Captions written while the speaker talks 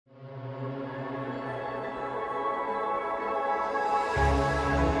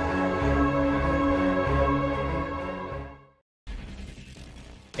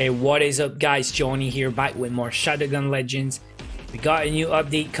Hey, what is up guys, Johnny here, back with more Shadowgun Legends. We got a new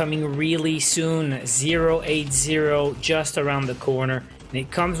update coming really soon, 080, just around the corner. And it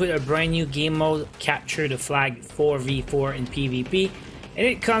comes with a brand new game mode, Capture the Flag 4v4 in PvP. And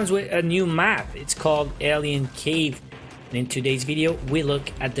it comes with a new map, it's called Alien Cave. And in today's video, we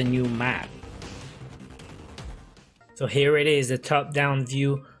look at the new map. So here it is, the top-down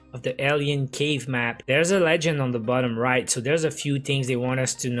view of the Alien Cave map. There's a legend on the bottom right, so there's a few things they want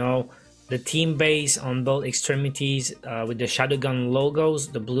us to know. The team base on both extremities with the Shadowgun logos,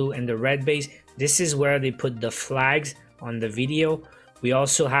 the blue and the red base. This is where they put the flags on the video. We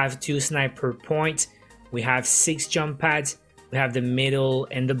also have 2 sniper points. We have 6 jump pads. We have the middle,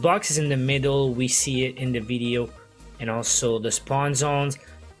 and the box is in the middle. We see it in the video. And also the spawn zones.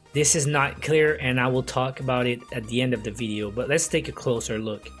 This is not clear and I will talk about it at the end of the video, but let's take a closer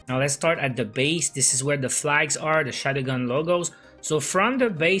look. Now let's start at the base. This is where the flags are, the Shadowgun logos. So from the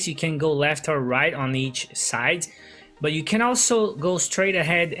base you can go left or right on each side, but you can also go straight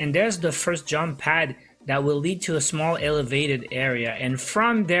ahead, and there's the first jump pad that will lead to a small elevated area, and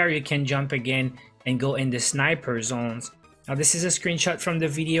from there you can jump again and go in the sniper zones. Now this is a screenshot from the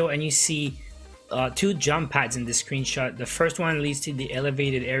video, and you see 2 jump pads in the screenshot. The first one leads to the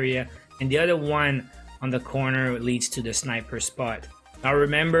elevated area, and the other one on the corner leads to the sniper spot. Now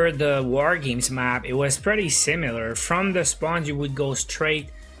remember the Wargames map, it was pretty similar. From the spawn you would go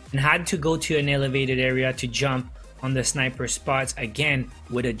straight and had to go to an elevated area to jump on the sniper spots again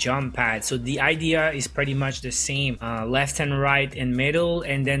with a jump pad. So the idea is pretty much the same, left and right and middle,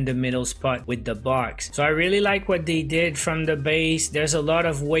 and then the middle spot with the box. So I really like what they did from the base. There's a lot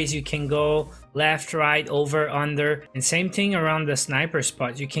of ways you can go, left, right, over, under, and same thing around the sniper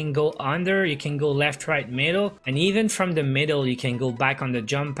spots. You can go under, you can go left, right, middle, and even from the middle you can go back on the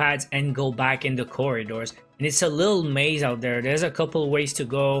jump pads and go back in the corridors. And it's a little maze out there. There's a couple ways to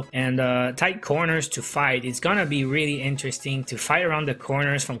go, and tight corners to fight. It's gonna be really interesting to fight around the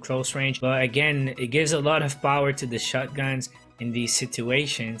corners from close range, but again, it gives a lot of power to the shotguns in these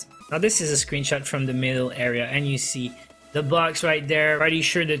situations. Now this is a screenshot from the middle area, and you see the box right there. Pretty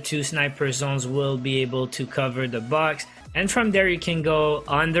sure the 2 sniper zones will be able to cover the box, and from there you can go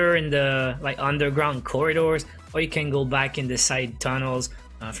under in the underground corridors, or you can go back in the side tunnels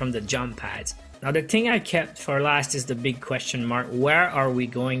from the jump pads. Now the thing I kept for last is the big question mark. Where are we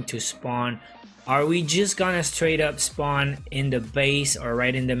going to spawn? Are we just gonna straight up spawn in the base or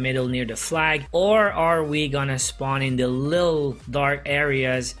right in the middle near the flag, or are we gonna spawn in the little dark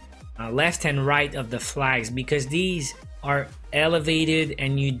areas left and right of the flags? Because these are elevated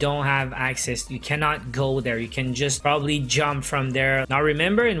and you don't have access, you cannot go there, you can just probably jump from there. Now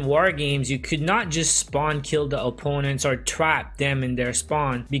remember, in war games you could not just spawn kill the opponents or trap them in their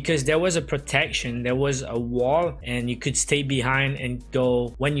spawn, because there was a protection, there was a wall, and you could stay behind and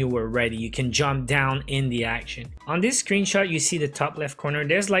go when you were ready. You can jump down in the action. On this screenshot you see the top left corner,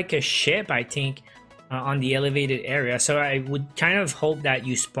 there's like a ship, I think, on the elevated area. So I would kind of hope that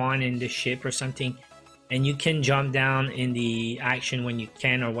you spawn in the ship or something, and you can jump down in the action when you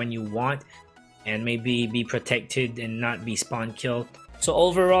can or when you want, and maybe be protected and not be spawn killed. So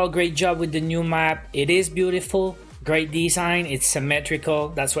overall, great job with the new map. It is beautiful, great design, it's symmetrical.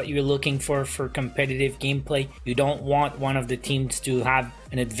 That's what you're looking for competitive gameplay. You don't want one of the teams to have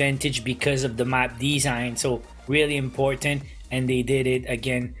an advantage because of the map design. So really important, and they did it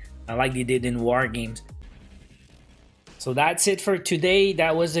again like they did in war games. So that's it for today.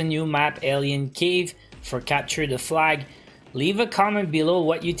 That was the new map, Alien Cave, for Capture the Flag. Leave a comment below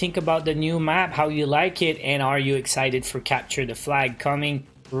what you think about the new map, how you like it, and are you excited for Capture the Flag coming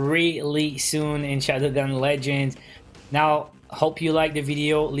really soon in Shadowgun Legends. Now, hope you liked the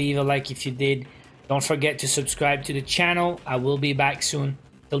video. Leave a like if you did. Don't forget to subscribe to the channel. I will be back soon.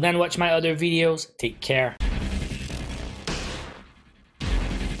 Till then, watch my other videos. Take care.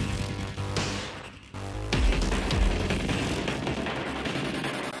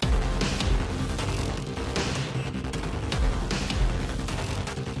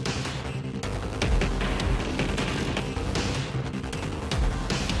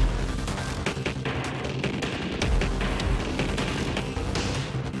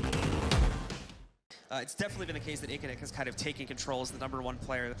 It's definitely been the case that Ikanik has kind of taken control as the #1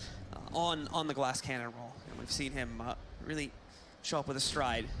 player on the glass cannon role. And we've seen him really show up with a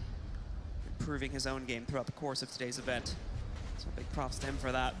stride, improving his own game throughout the course of today's event. So big props to him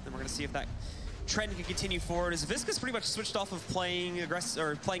for that. And we're going to see if that trend can continue forward as Visca's pretty much switched off of playing aggressive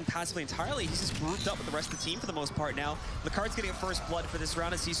or playing passively entirely. He's just grouped up with the rest of the team for the most part now. Lecard's getting a first blood for this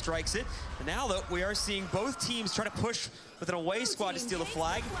round as he strikes it. And now though, we are seeing both teams try to push with an away squad to steal the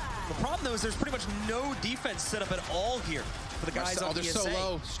flag. The problem though is there's pretty much no defense set up at all here for the guys on they're ESA. so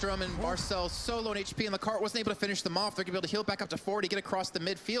low. Strum and Marcel so low in HP, and Lecard wasn't able to finish them off. They're gonna be able to heal back up to 40, get across the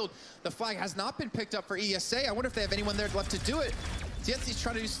midfield. The flag has not been picked up for ESA. I wonder if they have anyone there left to do it. Tietzy's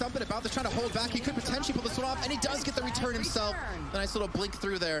trying to do something about this, trying to hold back. He could potentially pull this one off, and he does get the return himself. A nice little blink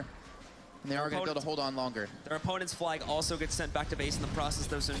through there. And they are going to be able to hold on longer. Their opponent's flag also gets sent back to base in the process,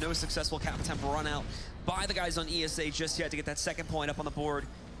 though, so no successful cap attempt run out by the guys on ESA just yet to get that second point up on the board.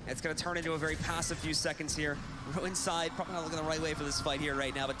 It's going to turn into a very passive few seconds here. Ruin side, probably not looking the right way for this fight here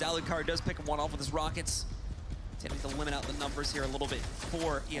right now, but Dalukar does pick one off with his rockets. Attempting to limit out the numbers here a little bit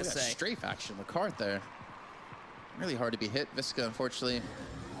for ESA. Strafe action, Lecard there. Really hard to be hit. Visca, unfortunately,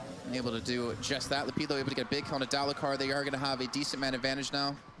 able to do just that. Lepido able to get a big kill on a Dalukar. They are going to have a decent man advantage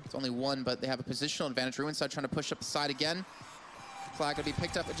now. It's only one, but they have a positional advantage. Ruin side trying to push up the side again. Flag going to be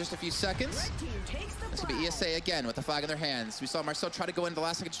picked up in just a few seconds. It's going to be ESA again with the flag in their hands. We saw Marcel try to go in the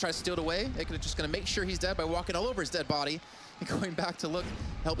last second to try to steal it away. They're just going to make sure he's dead by walking all over his dead body and going back to look,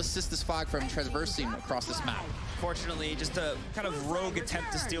 help assist this flag from traversing across this map. Fortunately, just a kind of rogue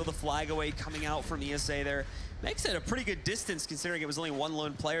attempt to steal the flag away coming out from ESA there. Makes it a pretty good distance considering it was only one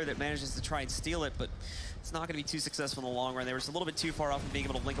lone player that manages to try and steal it, but it's not going to be too successful in the long run. They were just a little bit too far off from being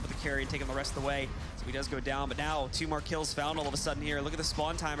able to link up with the carry and take him the rest of the way. So he does go down, but now 2 more kills found all of a sudden here. Look at the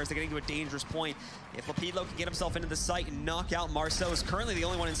spawn timers. They're getting to a dangerous point. If Lepido can get himself into the site and knock out Marcel, is currently the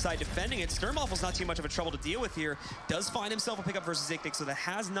only one inside defending it. Sturmoffel's not too much of a trouble to deal with here. Does find himself a pickup versus Ictic, so that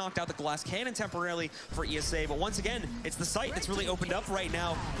has knocked out the glass cannon temporarily for ESA. But once again, it's the site that's really opened up right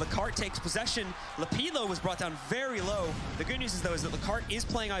now. Lecard takes possession. Lepido was brought down very low. The good news is, though, is that Lecard is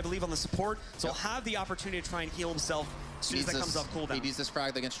playing, I believe, on the support, so he'll have the opportunity to try and heal himself as soon as that comes off cooldown. He needs this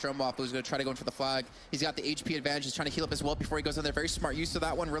frag against Sturmoffe, who's going to try to go in for the flag. He's got the HP advantage. He's trying to heal up as well before he goes in there. Very smart use of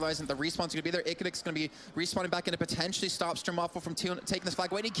that one, realizing the respawn's going to be there. Icadic's going to be respawning back in to potentially stop Sturmoffe from taking this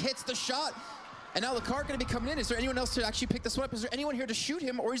flag away. And he hits the shot. And now Lecard going to be coming in. Is there anyone else to actually pick this one up? Is there anyone here to shoot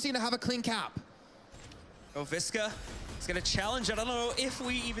him, or is he going to have a clean cap? Oh, Visca is going to challenge. I don't know if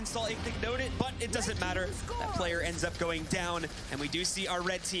we even saw Ictic note it, but it doesn't matter. That player ends up going down, and we do see our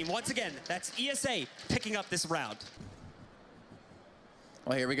red team. Once again, that's ESA picking up this round.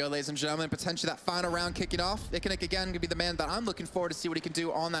 Well, here we go, ladies and gentlemen. Potentially that final round kicking off. Icanic again going to be the man that I'm looking forward to see what he can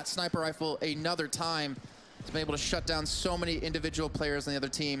do on that sniper rifle another time. He's been able to shut down so many individual players on the other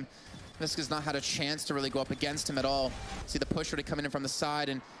team. Visca's not had a chance to really go up against him at all. See the push already coming in from the side,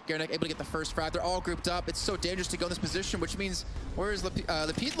 and Garrick able to get the first frag. They're all grouped up. It's so dangerous to go in this position, which means, where is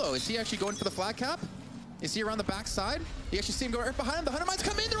Lepido? Is he actually going for the flag cap? Is he around the back side? You actually see him go right behind him. The 100 mines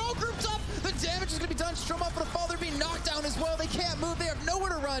come in. They're all grouped up. The damage is going to be done. Sturmoffe for the fall. They're being knocked down as well. They can't move. They have nowhere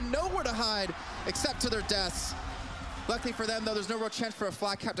to run, nowhere to hide, except to their deaths. Luckily for them, though, there's no real chance for a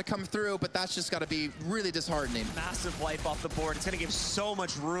flag cap to come through, but that's just got to be really disheartening. Massive wipe off the board. It's going to give so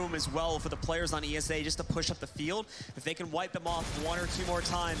much room as well for the players on ESA just to push up the field. If they can wipe them off 1 or 2 more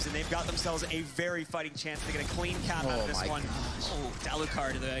times, and they've got themselves a very fighting chance to get a clean cap out of this one. Oh,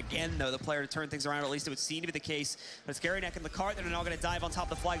 Dalukar, again, though, the player to turn things around, or at least it would seem to be the case. But it's Garrick and Lecard that are now going to dive on top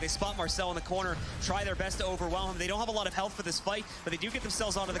of the flag. They spot Marcel in the corner, try their best to overwhelm him. They don't have a lot of health for this fight, but they do get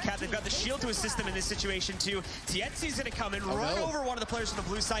themselves onto the cap. They've got the shield to assist them in this situation, too. Tietzy's going to come in, run over one of the players from the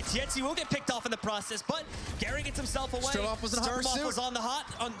blue side. Tietzy will get picked off in the process, but Gary gets himself away. Sturmoffe was on the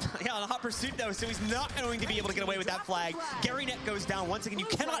hot pursuit, though, so he's not going to be able to get away with that flag. Gary Net goes down. Once again, you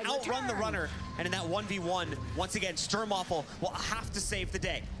cannot outrun the runner. And in that 1v1, once again, Sturmoffe will have to save the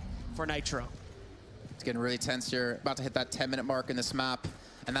day for Nitro. It's getting really tense here. About to hit that 10-minute mark in this map,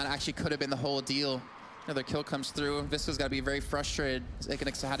 and that actually could have been the whole deal. Another kill comes through. Visca's got to be very frustrated.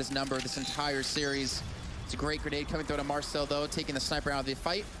 Icanic had his number this entire series. It's a great grenade coming through to Marcel, though, taking the sniper out of the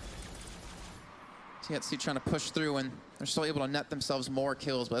fight. Tietzy trying to push through, and they're still able to net themselves more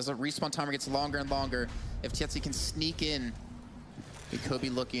kills. But as the respawn timer gets longer and longer, if Tietzy can sneak in, we could be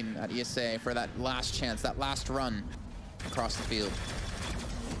looking at ESA for that last chance, that last run across the field.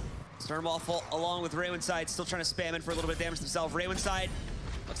 Sturmoffe, along with Raywenside, still trying to spam in for a little bit of damage himself. Raywenside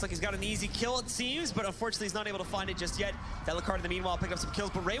looks like he's got an easy kill, it seems, but unfortunately he's not able to find it just yet. Dalukar, in the meanwhile, pick up some kills,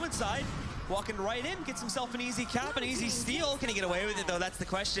 but Raywenside walking right in, gets himself an easy cap, an easy steal. Can he get away with it, though? That's the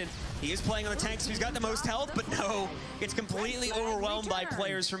question. He is playing on the tank, so he's got the most health, but no, gets completely overwhelmed by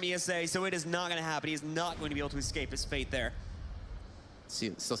players from ESA, so it is not going to happen. He is not going to be able to escape his fate there.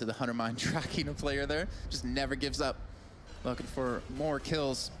 Still see the 100 mine tracking a player there. Just never gives up. Looking for more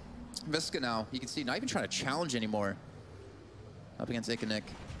kills. Visca now, you can see, not even trying to challenge anymore. Up against Icanic.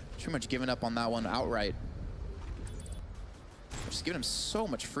 pretty much giving up on that one outright. Just giving him so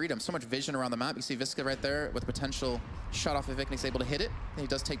much freedom, so much vision around the map. You see Visca right there with potential shot off if Viknic's able to hit it. And he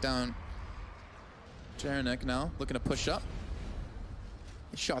does take down Jaranek now, looking to push up.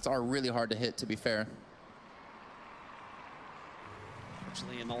 His shots are really hard to hit, to be fair.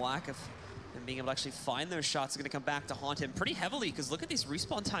 Actually, in the lack of him being able to actually find those shots, is going to come back to haunt him pretty heavily, because look at these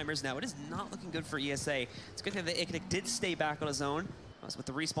respawn timers now. It is not looking good for ESA. It's a good thing that Iknik did stay back on his own. With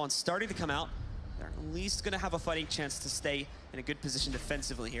the respawn starting to come out, they're at least going to have a fighting chance to stay in a good position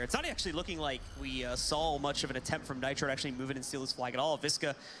defensively here. It's not actually looking like we saw much of an attempt from Nitro to actually move in and steal his flag at all.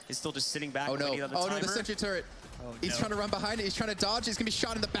 Visca is still just sitting back. Oh no, the oh no, the sentry turret. Oh, he's trying to run behind it. He's trying to dodge. He's going to be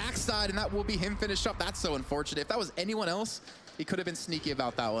shot in the backside, and that will be him finished up. That's so unfortunate. If that was anyone else, he could have been sneaky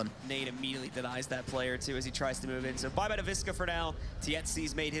about that one. Nate immediately denies that player, too, as he tries to move in. So bye-bye to Visca for now.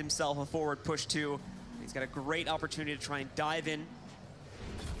 Tietzy's made himself a forward push, too. He's got a great opportunity to try and dive in.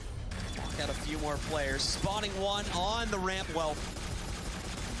 Got a few more players. Spotting one on the ramp. Well,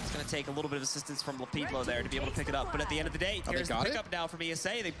 it's going to take a little bit of assistance from Lapidlo there to be able to pick it up. But at the end of the day, here's the pickup now from ESA.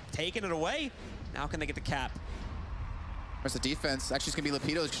 They've taken it away. Now can they get the cap? There's the defense. Actually, it's going to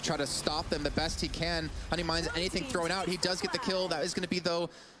be Lapidlo to try to stop them the best he can. Honey minds anything thrown out. He does get the kill. That is going to be, though,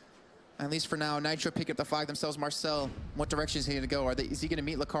 at least for now, Nitro picking up the flag themselves. Marcel, what direction is he going to go? Is he going to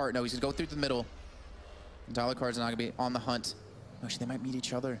meet Lacart? No, he's going to go through the middle. Dalacard's not going to be on the hunt. Actually, they might meet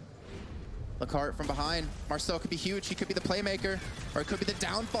each other. Lacart from behind. Marcel could be huge. He could be the playmaker. Or it could be the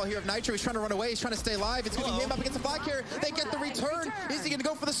downfall here of Nitro. He's trying to run away. He's trying to stay alive. It's going to be him up against the flag carrier. They get the return. Is he going to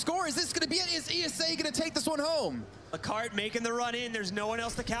go for the score? Is this going to be it? Is ESA going to take this one home? Lacart making the run in. There's no one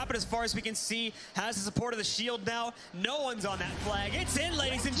else to cap it as far as we can see. Has the support of the shield now. No one's on that flag. It's in,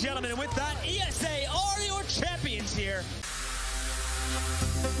 ladies and gentlemen. And with that, ESA are your champions here.